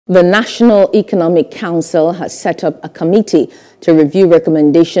The National Economic Council has set up a committee to review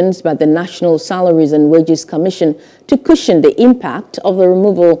recommendations by the National Salaries and Wages Commission to cushion the impact of the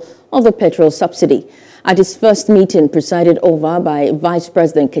removal of the petrol subsidy. At its first meeting presided over by Vice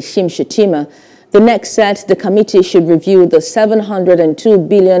President Kashim Shettima, the NEC said the committee should review the 702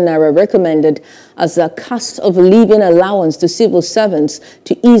 billion naira recommended as a cost of living allowance to civil servants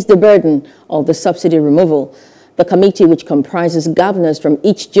to ease the burden of the subsidy removal. The committee, which comprises governors from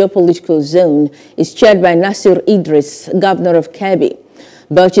each geopolitical zone, is chaired by Nasir Idris, governor of Kebbi.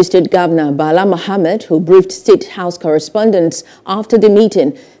 Bauchi State Governor Bala Mohammed, who briefed State House correspondents after the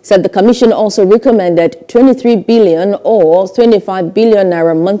meeting, said the commission also recommended 23 billion or 25 billion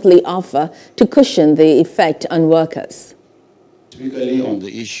naira monthly offer to cushion the effect on workers. Specifically on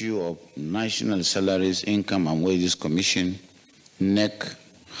the issue of National Salaries, Income and Wages Commission, NEC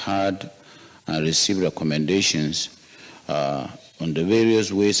had and received recommendations on the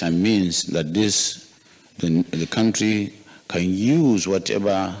various ways and means that the country can use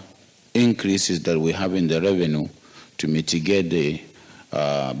whatever increases that we have in the revenue to mitigate the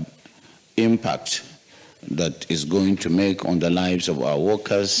impact that is going to make on the lives of our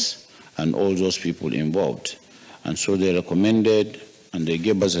workers and all those people involved. And so they recommended, and they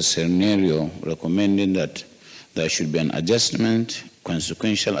gave us a scenario recommending that there should be an adjustment,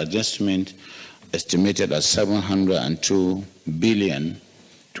 consequential adjustment, estimated at 702 billion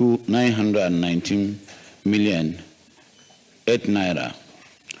to 919 million 8 naira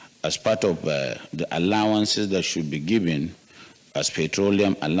as part of the allowances that should be given as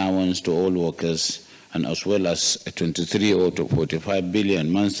petroleum allowance to all workers, and as well as a 23 or to 45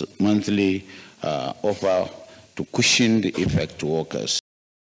 billion monthly offer to cushion the effect to workers.